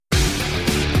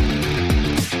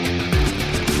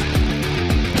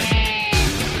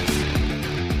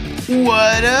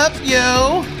What up,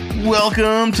 yo?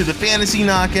 Welcome to the Fantasy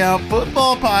Knockout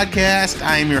Football Podcast.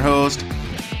 I am your host,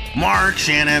 Mark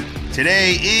Shannon.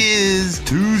 Today is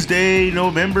Tuesday,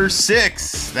 November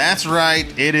 6th. That's right,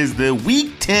 it is the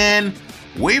Week 10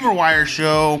 waiver wire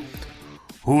show.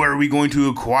 Who are we going to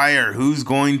acquire? Who's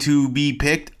going to be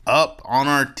picked up on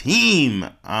our team?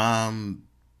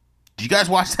 Did you guys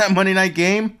watch that Monday night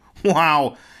game?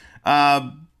 Wow.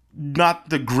 Not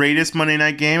the greatest Monday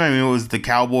night game. I mean, it was the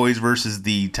Cowboys versus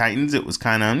the Titans. It was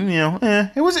kind of,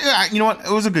 it was, you know what? It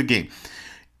was a good game.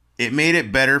 It made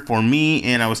it better for me,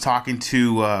 and I was talking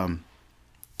to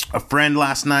a friend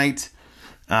last night.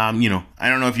 I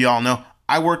don't know if you all know,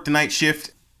 I worked the night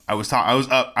shift. I was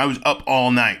up all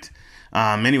night.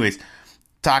 Anyways,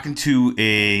 talking to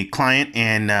a client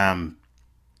and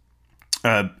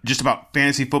just about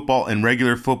fantasy football and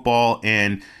regular football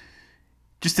and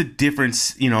just the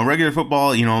difference, regular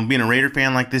football, being a Raider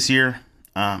fan like this year,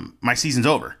 my season's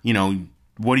over.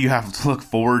 What do you have to look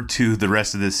forward to the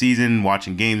rest of the season?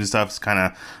 Watching games and stuff is kind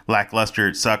of lackluster.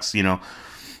 It sucks. The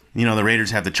Raiders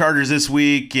have the Chargers this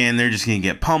week and they're just going to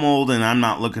get pummeled. And I'm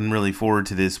not looking really forward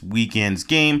to this weekend's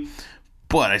game.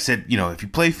 But I said, if you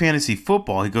play fantasy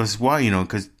football, he goes, why?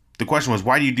 Because the question was,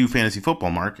 why do you do fantasy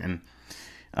football, Mark? And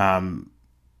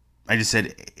I just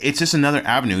said, it's just another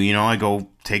avenue. I go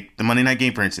take the Monday night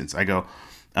game, for instance. I go,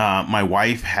 my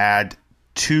wife had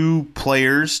two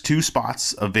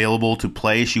spots available to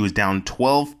play. She was down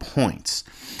 12 points.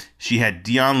 She had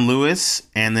Dion Lewis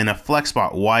and then a flex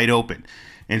spot wide open.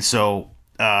 And so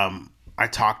I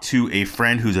talked to a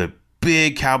friend who's a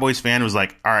big Cowboys fan, who was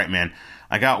like, all right, man,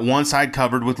 I got one side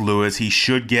covered with Lewis. He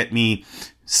should get me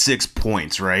 6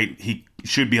 points, right? He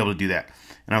should be able to do that.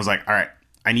 And I was like, all right,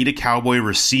 I need a Cowboy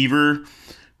receiver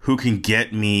who can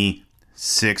get me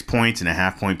 6 points in a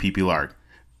half-point PPR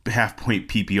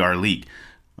league.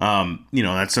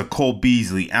 That's a Cole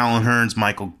Beasley, Allen Hurns,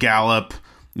 Michael Gallup.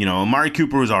 Amari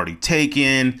Cooper was already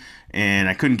taken, and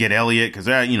I couldn't get Elliott because,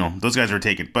 those guys were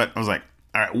taken. But I was like,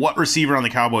 all right, what receiver on the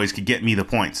Cowboys could get me the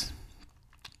points?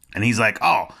 And he's like,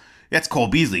 oh, that's Cole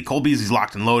Beasley. Cole Beasley's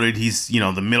locked and loaded. He's,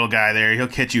 the middle guy there. He'll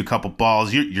catch you a couple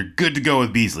balls. You're good to go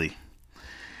with Beasley.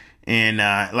 And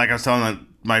like I was telling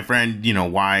my friend,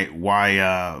 why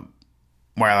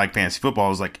I like fantasy football, I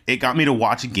was like, it got me to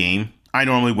watch a game I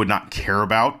normally would not care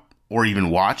about or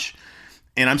even watch.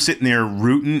 And I'm sitting there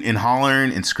rooting and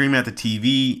hollering and screaming at the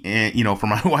TV and, for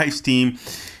my wife's team.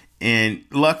 And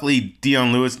luckily,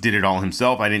 Dion Lewis did it all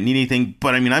himself. I didn't need anything.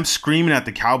 But, I'm screaming at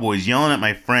the Cowboys, yelling at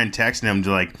my friend, texting him to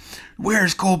like,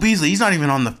 where's Cole Beasley? He's not even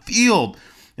on the field.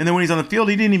 And then when he's on the field,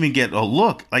 he didn't even get a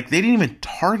look. Like, they didn't even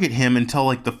target him until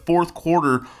like the fourth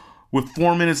quarter with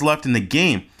 4 minutes left in the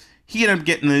game. He ended up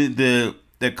getting the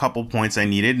couple points I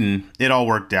needed, and it all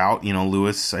worked out.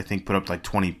 Lewis, I think, put up like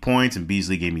 20 points, and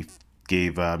Beasley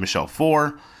gave Michelle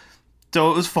 4.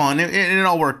 So it was fun. It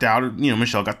all worked out.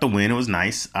 Michelle got the win. It was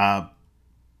nice. But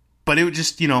it was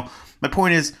just, my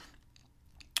point is,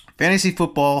 fantasy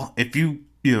football, if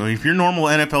your normal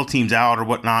NFL team's out or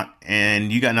whatnot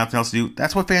and you got nothing else to do,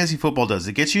 that's what fantasy football does.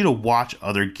 It gets you to watch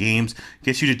other games,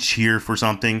 gets you to cheer for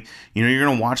something. You're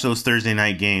going to watch those Thursday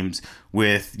night games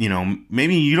with,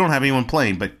 maybe you don't have anyone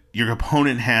playing, but your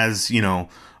opponent has, a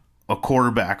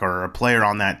quarterback or a player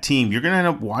on that team. You're going to end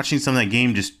up watching some of that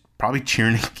game, just probably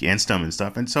cheering against them and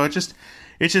stuff. And so it's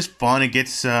just fun. It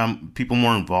gets people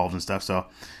more involved and stuff. So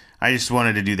I just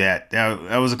wanted to do that.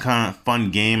 That was a kind of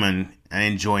fun game, and I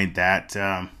enjoyed that.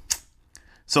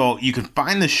 So you can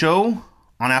find the show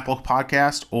on Apple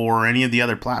Podcast or any of the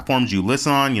other platforms you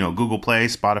listen on, Google Play,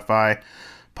 Spotify,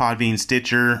 Podbean,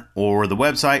 Stitcher, or the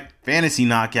website,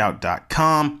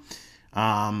 fantasyknockout.com.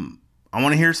 I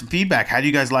want to hear some feedback. How do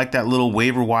you guys like that little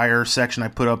waiver wire section I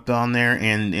put up on there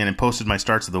and I posted my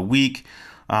starts of the week?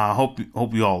 Hope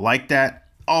you all like that.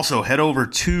 Also, head over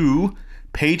to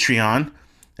Patreon.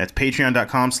 That's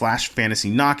patreon.com/fantasy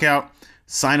knockout.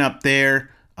 Sign up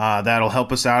there. That'll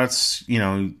help us out. It's,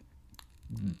 a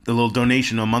little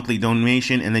donation, a monthly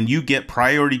donation, and then you get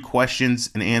priority questions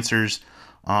and answers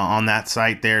on that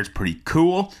site there. It's pretty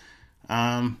cool.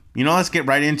 Let's get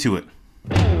right into it.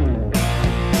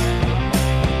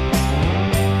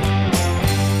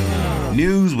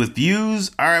 News with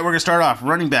views. All right, we're going to start off.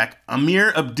 Running back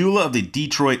Ameer Abdullah of the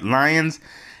Detroit Lions.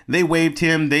 They waived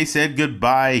him. They said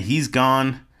goodbye. He's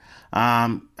gone.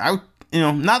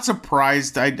 Not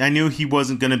surprised. I knew he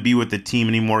wasn't going to be with the team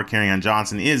anymore. Kerryon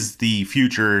Johnson is the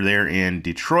future there in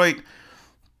Detroit.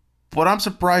 But I'm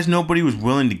surprised nobody was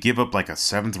willing to give up like a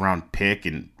 7th round pick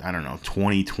in,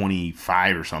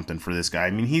 2025 or something for this guy.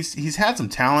 He's had some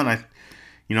talent. I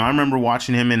remember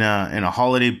watching him in a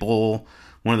Holiday Bowl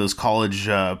one of those college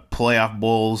playoff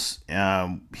bowls.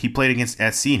 He played against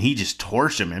SC and he just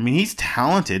torched him. I mean, he's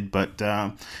talented, but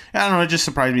I don't know. It just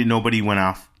surprised me nobody went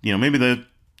off. Maybe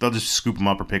they'll just scoop him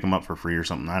up or pick him up for free or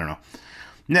something. I don't know.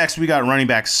 Next, we got running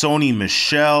back Sony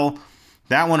Michel.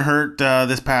 That one hurt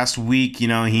this past week.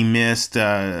 He missed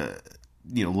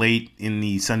late in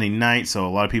the Sunday night, so a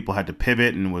lot of people had to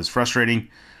pivot and it was frustrating.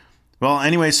 Well,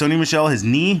 anyway, Sony Michel, his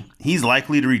knee, he's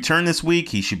likely to return this week.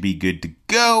 He should be good to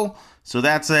go. So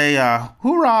that's a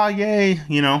hoorah, yay,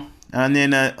 And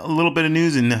then a little bit of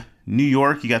news in New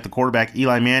York. You got the quarterback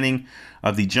Eli Manning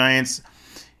of the Giants.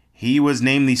 He was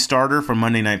named the starter for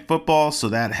Monday Night Football, so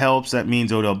that helps. That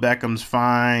means Odell Beckham's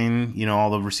fine.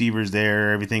 All the receivers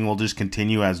there, everything will just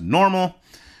continue as normal.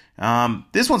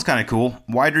 This one's kind of cool.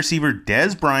 Wide receiver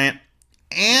Dez Bryant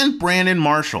and Brandon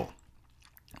Marshall.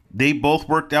 They both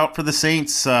worked out for the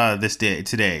Saints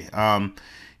today.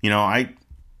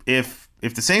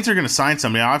 If the Saints are going to sign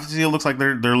somebody, obviously it looks like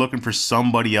they're looking for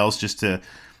somebody else just to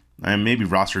maybe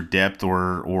roster depth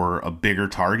or a bigger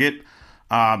target.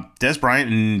 Dez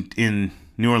Bryant in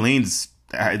New Orleans,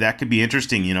 that could be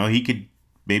interesting. He could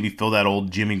maybe fill that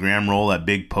old Jimmy Graham role, that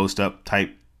big post-up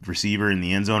type receiver in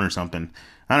the end zone or something.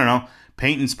 I don't know.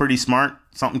 Peyton's pretty smart.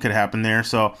 Something could happen there.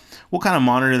 So we'll kind of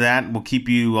monitor that. We'll keep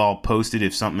you all posted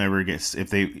if something ever gets,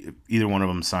 if either one of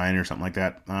them sign or something like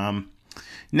that.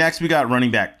 Next, we got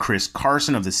running back Chris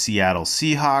Carson of the Seattle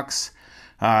Seahawks.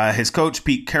 His coach,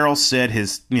 Pete Carroll, said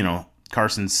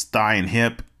Carson's thigh and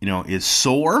hip, is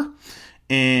sore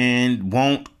and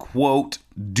won't, quote,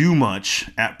 do much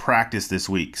at practice this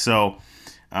week. So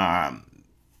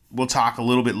we'll talk a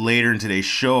little bit later in today's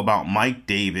show about Mike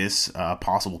Davis,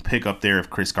 possible pickup there if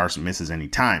Chris Carson misses any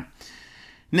time.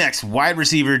 Next, wide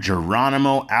receiver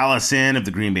Geronimo Allison of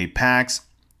the Green Bay Packers.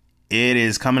 It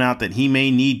is coming out that he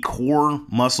may need core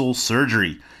muscle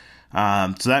surgery.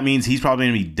 So that means he's probably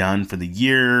going to be done for the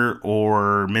year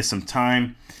or miss some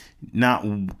time.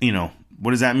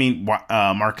 What does that mean?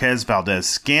 Marquez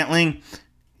Valdez-Scantling.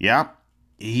 Yeah,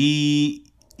 hey,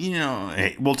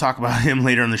 we'll talk about him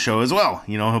later in the show as well.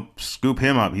 He'll scoop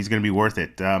him up. He's going to be worth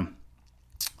it. And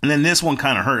then this one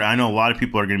kind of hurt. I know a lot of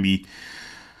people are going to be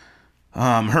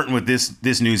hurting with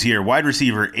this news here. Wide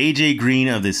receiver AJ Green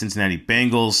of the Cincinnati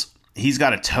Bengals. He's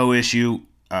got a toe issue.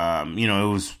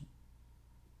 It was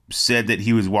said that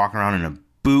he was walking around in a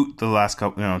boot the last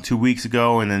 2 weeks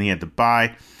ago, and then he had to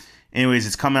bye. Anyways,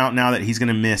 it's come out now that he's going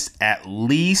to miss at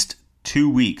least 2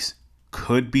 weeks.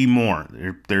 Could be more.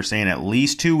 They're saying at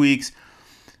least 2 weeks.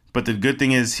 But the good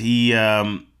thing is he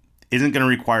isn't going to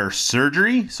require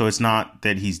surgery, so it's not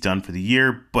that he's done for the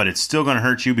year, but it's still going to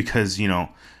hurt you because,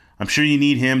 I'm sure you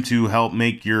need him to help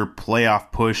make your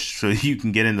playoff push so you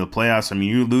can get into the playoffs. I mean,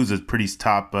 you lose a pretty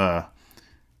top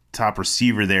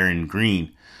receiver there in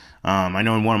Green. I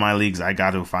know in one of my leagues I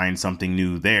got to find something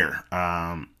new there.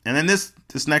 And then this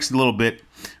next little bit,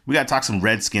 we got to talk some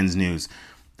Redskins news.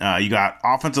 You got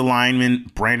offensive lineman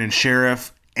Brandon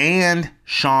Sheriff and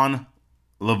Sean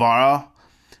Lavara.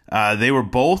 They were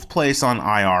both placed on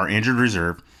IR, injured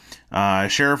reserve.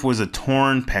 Sheriff was a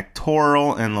torn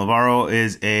pectoral, and Lavaro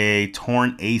is a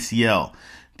torn ACL.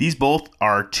 These both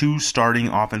are two starting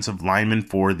offensive linemen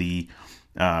for the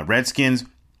Redskins.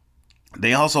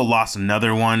 They also lost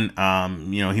another one.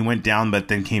 He went down, but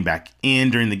then came back in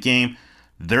during the game.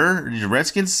 The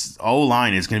Redskins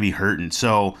O-line is going to be hurting.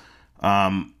 So,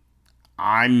 I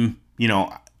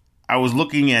was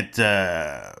looking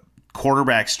at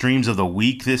quarterback streams of the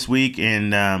week this week,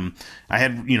 and I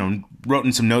had,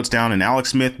 wrote some notes down, and Alex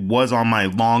Smith was on my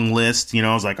long list.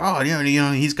 I was like,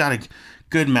 he's got a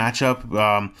good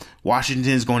matchup.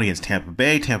 Washington is going against Tampa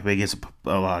Bay. Tampa Bay gets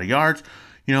a lot of yards.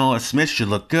 Smith should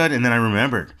look good. And then I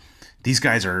remembered these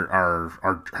guys are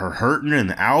hurting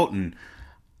and out, and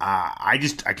I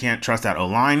can't trust that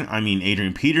O-line. I mean,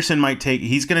 Adrian Peterson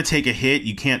he's going to take a hit.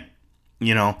 You can't,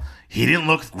 he didn't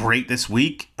look great this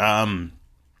week. It's going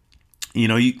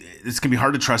to be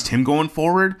hard to trust him going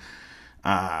forward.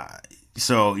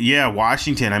 So yeah,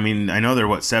 Washington, I mean, I know they're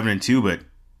 7-2, but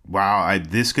wow,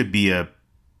 this could be a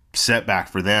setback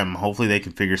for them. Hopefully they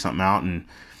can figure something out and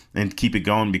keep it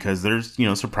going, because there's,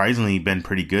 surprisingly been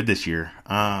pretty good this year.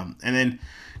 And then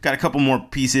got a couple more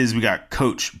pieces. We got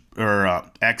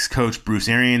ex-coach Bruce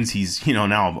Arians. He's,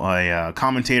 now a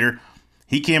commentator.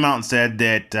 He came out and said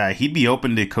that he'd be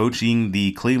open to coaching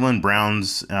the Cleveland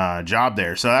Browns job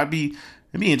there. So that'd be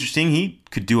interesting. He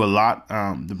could do a lot.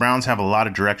 The Browns have a lot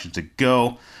of directions to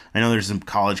go. I know there's some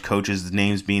college coaches, the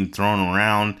names being thrown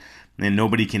around, and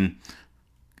nobody can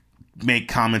make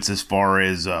comments as far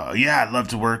as, I'd love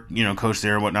to work, coach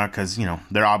there and whatnot, because,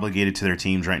 they're obligated to their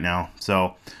teams right now.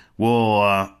 So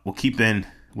we'll keep in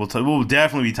We'll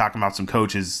definitely be talking about some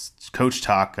coach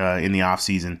talk in the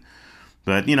offseason.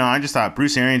 But, I just thought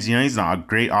Bruce Arians, he's not a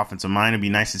great offensive mind. It'd be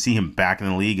nice to see him back in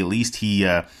the league. At least he,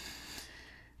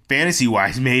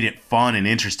 fantasy-wise, made it fun and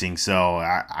interesting. So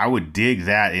I would dig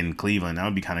that in Cleveland. That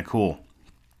would be kind of cool.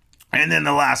 And then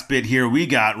the last bit here, we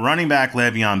got running back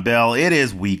Le'Veon Bell. It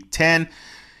is week 10.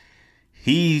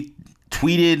 He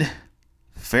tweeted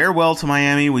farewell to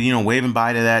Miami with, waving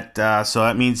bye to that. So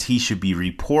that means he should be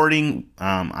reporting.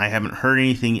 I haven't heard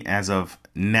anything as of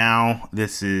now.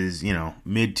 This is,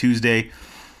 mid-Tuesday.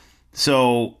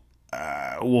 So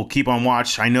we'll keep on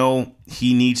watch. I know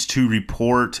he needs to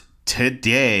report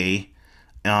today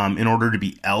in order to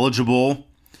be eligible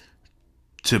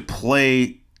to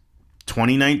play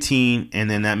 2019, and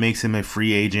then that makes him a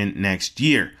free agent next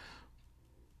year.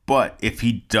 But if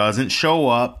he doesn't show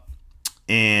up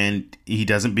and he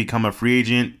doesn't become a free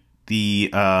agent, the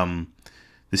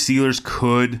Steelers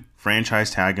could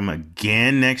franchise tag him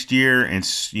again next year and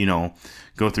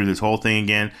go through this whole thing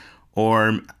again.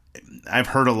 Or I've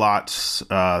heard a lot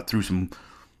through some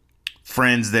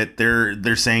friends that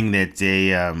they're saying that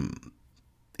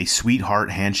a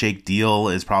sweetheart handshake deal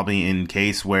is probably in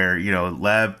case where,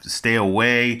 Lev, stay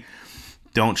away,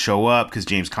 don't show up because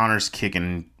James Conner's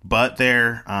kicking butt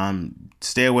there.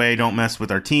 Stay away, don't mess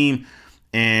with our team,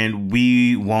 and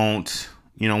we won't,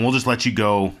 we'll just let you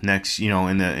go next,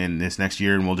 in this next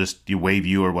year, and we'll just waive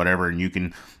you or whatever, and you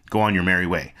can go on your merry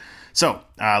way. So,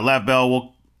 Lev Bell,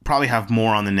 we'll probably have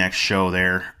more on the next show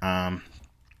there.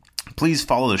 Please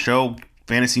follow the show.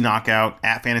 Fantasy Knockout,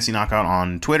 at Fantasy Knockout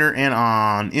on Twitter, and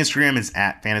on Instagram is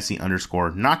at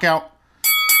Fantasy_Knockout.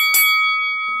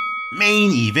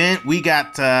 Main event, we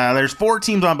got, there's 4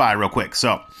 teams on bye real quick,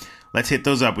 so let's hit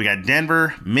those up. We got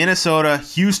Denver, Minnesota,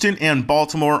 Houston, and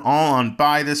Baltimore all on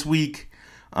bye this week.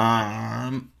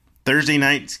 Thursday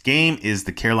night's game is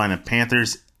the Carolina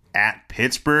Panthers at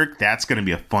Pittsburgh. That's going to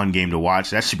be a fun game to watch.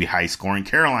 That should be high scoring.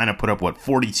 Carolina put up,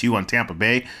 42 on Tampa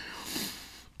Bay.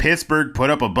 Pittsburgh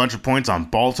put up a bunch of points on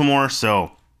Baltimore,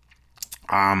 so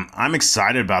I'm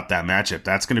excited about that matchup.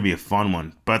 That's going to be a fun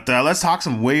one. But let's talk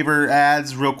some waiver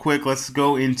ads real quick. Let's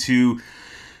go into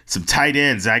some tight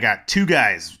ends. I got 2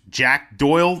 guys. Jack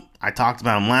Doyle, I talked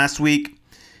about him last week.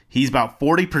 He's about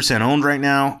 40% owned right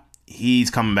now.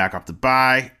 He's coming back off the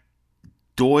bye.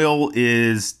 Doyle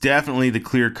is definitely the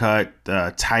clear-cut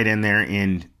tight end there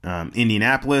in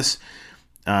Indianapolis.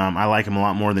 I like him a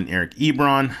lot more than Eric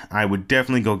Ebron. I would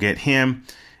definitely go get him.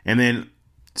 And then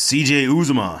CJ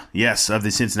Uzomah, yes, of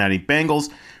the Cincinnati Bengals.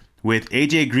 With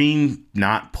AJ Green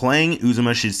not playing,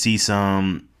 Uzomah should see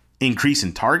some increase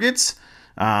in targets.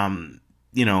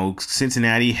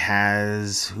 Cincinnati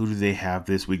has, who do they have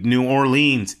this week? New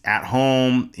Orleans at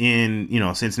home in,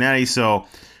 Cincinnati. So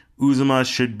Uzomah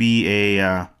should be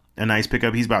a nice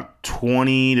pickup. He's about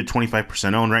 20 to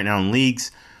 25% owned right now in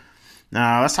leagues.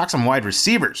 Let's talk some wide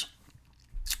receivers.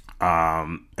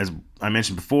 As I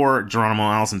mentioned before, Geronimo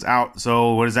Allison's out.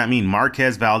 So what does that mean?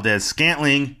 Marquez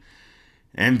Valdes-Scantling,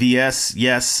 MVS,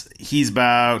 yes, he's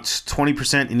about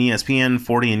 20% in ESPN,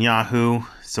 40 in Yahoo.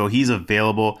 So he's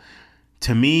available.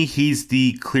 To me, he's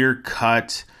the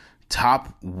clear-cut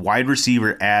top wide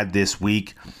receiver ad this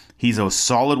week. He's a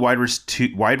solid wide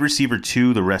receiver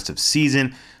 2 the rest of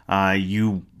season.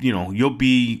 You'll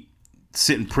be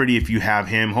sitting pretty if you have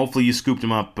him. Hopefully you scooped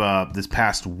him up this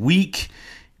past week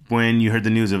when you heard the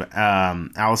news of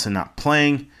Allison not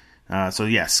playing.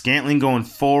 Scantling going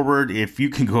forward, if you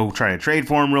can go try to trade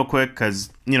for him real quick, because,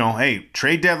 hey,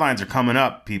 trade deadlines are coming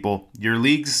up, people. Your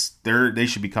leagues, they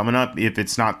should be coming up. If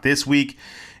it's not this week,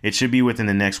 it should be within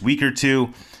the next week or 2.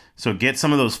 So get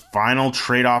some of those final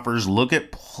trade offers. Look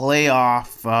at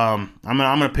playoff. I'm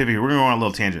gonna pivot here. We're gonna go on a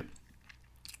little tangent.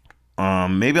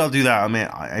 Maybe I'll do that.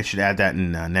 I should add that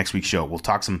in next week's show. We'll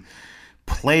talk some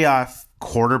playoff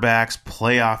quarterbacks,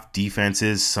 playoff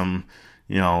defenses, some,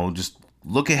 just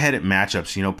look ahead at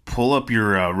matchups. Pull up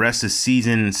your rest of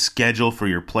season schedule for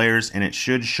your players, and it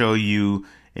should show you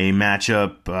a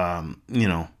matchup,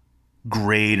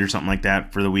 grade or something like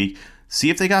that for the week. See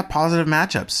if they got positive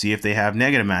matchups. See if they have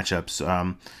negative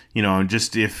matchups.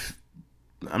 Just if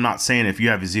I'm not saying if you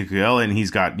have Ezekiel Elliott and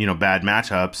he's got bad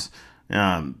matchups,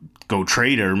 go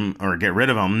trade him or get rid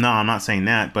of him. No, I'm not saying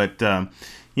that. But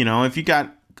if you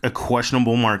got a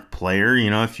questionable mark player,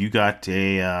 if you got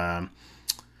a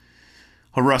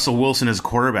Russell Wilson as a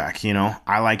quarterback,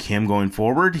 I like him going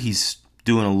forward. He's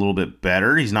doing a little bit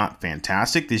better. He's not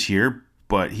fantastic this year,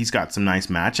 but he's got some nice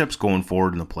matchups going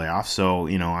forward in the playoffs. So,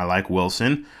 I like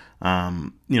Wilson.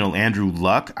 Andrew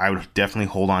Luck, I would definitely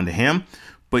hold on to him.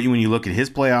 But when you look at his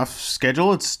playoff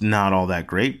schedule, it's not all that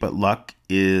great. But Luck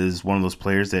is one of those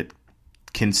players that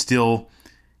can still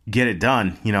get it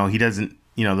done. He doesn't,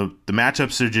 the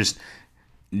matchups are just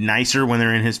nicer when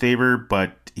they're in his favor,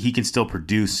 but he can still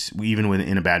produce even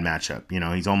in a bad matchup.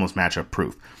 He's almost matchup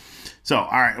proof. So, all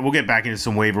right, we'll get back into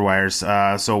some waiver wires.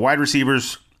 So wide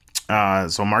receivers,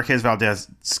 so Marquez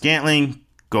Valdes-Scantling,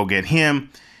 go get him.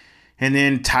 And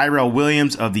then Tyrell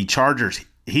Williams of the Chargers.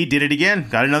 He did it again.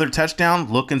 Got another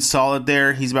touchdown. Looking solid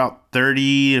there. He's about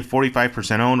 30 to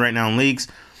 45% owned right now in leagues.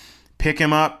 Pick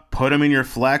him up. Put him in your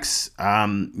flex.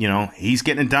 He's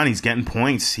getting it done. He's getting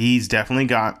points. He's definitely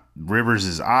got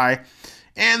Rivers' eye.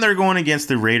 And they're going against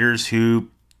the Raiders, who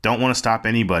don't want to stop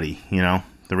anybody.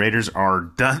 The Raiders are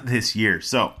done this year.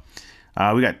 So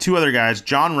we got two other guys.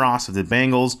 John Ross of the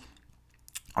Bengals.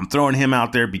 I'm throwing him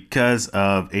out there because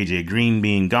of A.J. Green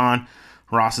being gone.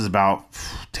 Ross is about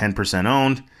 10%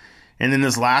 owned. And then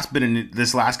this last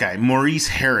guy, Maurice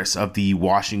Harris of the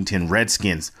Washington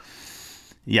Redskins.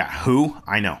 Yeah, who?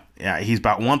 I know. Yeah, he's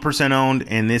about 1% owned,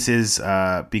 and this is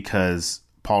because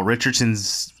Paul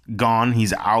Richardson's gone.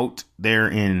 He's out there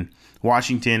in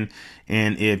Washington.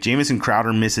 And if Jamison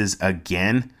Crowder misses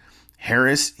again,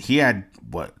 Harris, he had,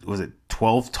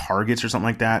 12 targets or something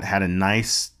like that? Had a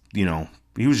nice,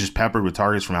 he was just peppered with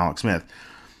targets from Alex Smith.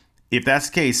 If that's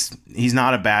the case, he's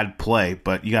not a bad play,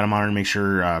 but you got to monitor and make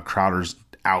sure Crowder's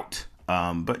out.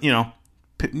 But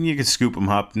you can scoop him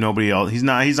up. Nobody else. He's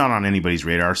not on anybody's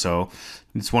radar. So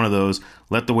it's one of those.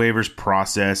 Let the waivers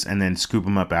process and then scoop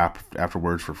him up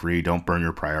afterwards for free. Don't burn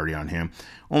your priority on him.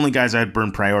 Only guys I'd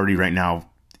burn priority right now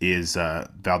is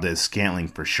Valdes-Scantling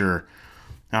for sure.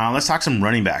 Let's talk some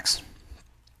running backs.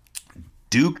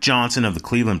 Duke Johnson of the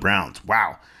Cleveland Browns.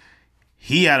 Wow.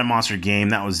 He had a monster game.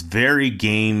 That was very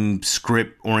game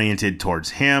script oriented towards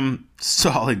him.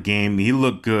 Solid game. He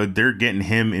looked good. They're getting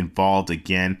him involved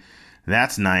again.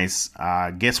 That's nice.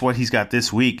 Guess what he's got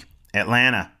this week?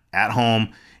 Atlanta at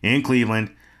home in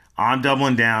Cleveland. I'm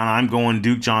doubling down. I'm going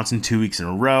Duke Johnson 2 weeks in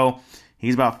a row.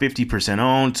 He's about 50%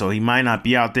 owned, so he might not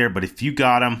be out there. But if you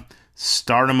got him,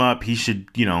 start him up. He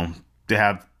should, to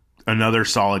have another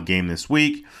solid game this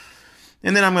week.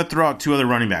 And then I'm going to throw out two other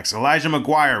running backs. Elijah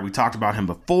McGuire, we talked about him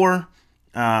before.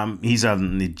 He's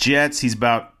on the Jets. He's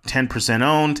about 10%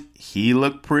 owned. He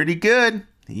looked pretty good.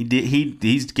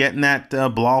 He's getting that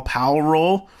Bilal Powell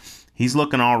role. He's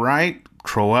looking all right.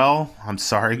 Crowell, I'm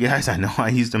sorry, guys. I know I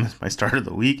used him as my start of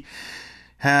the week.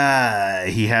 He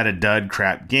had a dud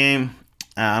crap game.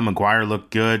 McGuire looked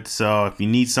good. So if you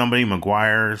need somebody,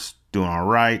 McGuire's doing all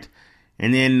right.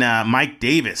 And then Mike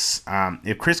Davis.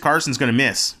 If Chris Carson's going to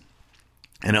miss,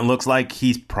 and it looks like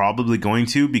he's probably going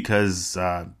to because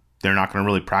they're not going to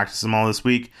really practice him all this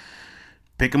week.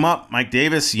 Pick him up. Mike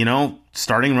Davis,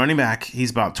 starting running back. He's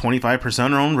about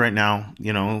 25% owned right now,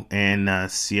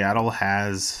 and Seattle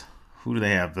has, who do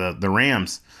they have? The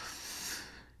Rams.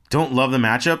 Don't love the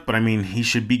matchup, but he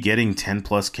should be getting 10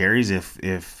 plus carries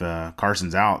if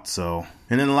Carson's out. So,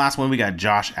 and then the last one, we got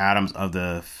Josh Adams of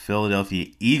the Philadelphia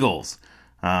Eagles.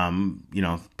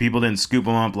 People didn't scoop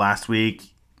him up last week.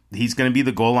 He's going to be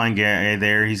the goal line guy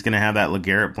there. He's going to have that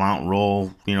LeGarrette Blount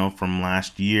role, from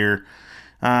last year.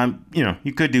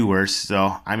 You could do worse.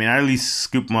 So, I'd at least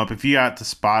scoop him up. If you got the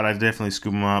spot, I'd definitely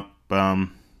scoop him up. The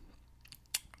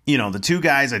two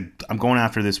guys I'm going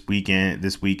after this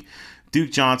week,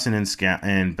 Duke Johnson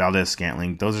and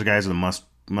Valdes-Scantling. Those are guys that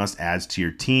must adds to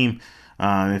your team.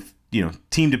 If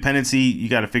team dependency, you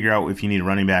got to figure out if you need a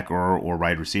running back or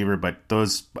wide receiver. But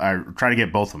those, I try to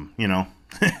get both of them.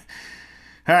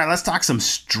 All right, let's talk some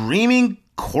streaming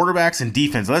quarterbacks and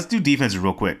defense. Let's do defenses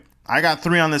real quick. I got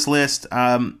 3 on this list.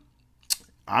 The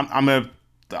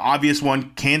obvious one,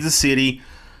 Kansas City.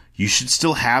 You should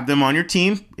still have them on your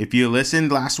team. If you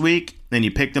listened last week, then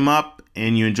you picked them up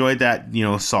and you enjoyed that,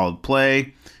 solid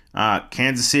play.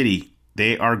 Kansas City,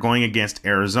 they are going against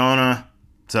Arizona.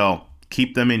 So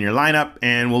keep them in your lineup,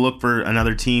 and we'll look for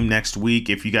another team next week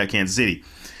if you got Kansas City.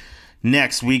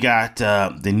 Next, we got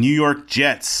the New York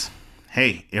Jets.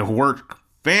 Hey, it worked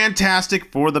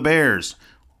fantastic for the Bears.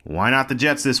 Why not the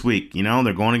Jets this week?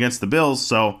 They're going against the Bills.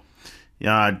 So,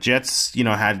 Jets,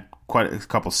 had quite a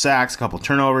couple sacks, a couple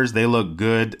turnovers. They look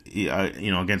good,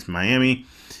 against Miami.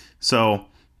 So,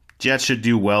 Jets should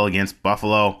do well against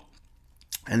Buffalo.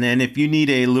 And then if you need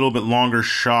a little bit longer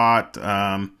shot,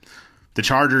 the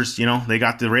Chargers, they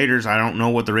got the Raiders. I don't know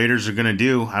what the Raiders are going to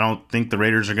do. I don't think the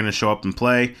Raiders are going to show up and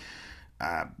play.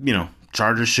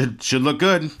 Chargers should look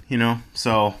good,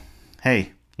 So,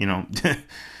 hey,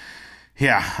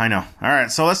 yeah, I know. All right,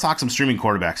 so let's talk some streaming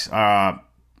quarterbacks.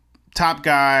 Top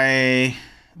guy,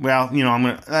 well,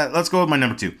 let's go with my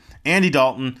number 2, Andy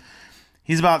Dalton.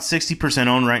 He's about 60%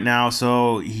 owned right now,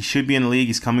 so he should be in the league.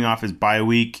 He's coming off his bye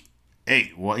week.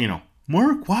 Hey, well,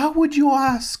 Mark, why would you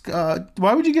ask?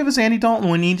 Why would you give us Andy Dalton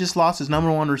when he just lost his number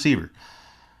one receiver?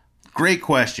 Great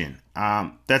question.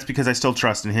 That's because I still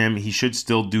trust in him. He should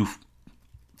still do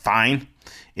fine.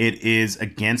 It is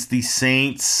against the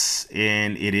Saints,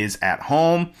 and it is at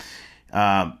home.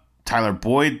 Tyler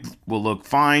Boyd will look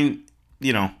fine.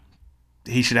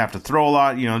 He should have to throw a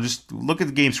lot. Just look at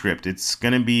the game script. They're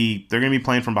going to be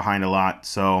playing from behind a lot.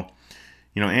 So,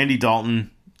 Andy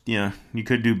Dalton, you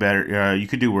could do better. You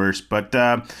could do worse. But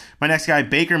my next guy,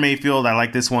 Baker Mayfield, I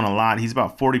like this one a lot. He's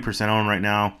about 40% owned right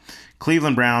now.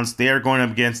 Cleveland Browns, they are going up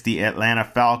against the Atlanta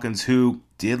Falcons, who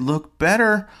did look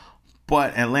better,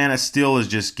 but Atlanta still is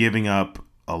just giving up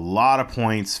a lot of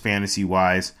points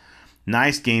fantasy-wise.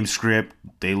 Nice game script.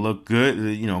 They look good.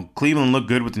 Cleveland looked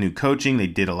good with the new coaching. They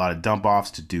did a lot of dump-offs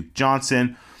to Duke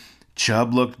Johnson.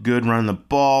 Chubb looked good running the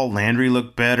ball. Landry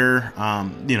looked better.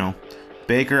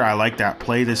 Baker, I like that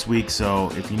play this week. So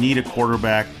if you need a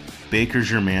quarterback, Baker's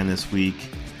your man this week.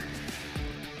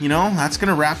 That's going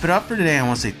to wrap it up for today. I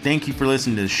want to say thank you for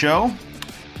listening to the show.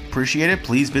 Appreciate it.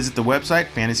 Please visit the website,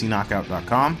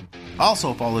 fantasyknockout.com.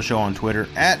 Also follow the show on Twitter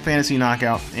at Fantasy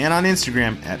Knockout and on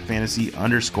Instagram at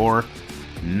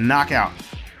fantasy_knockout.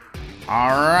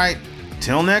 All right.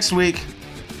 Till next week.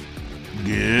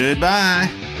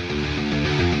 Goodbye.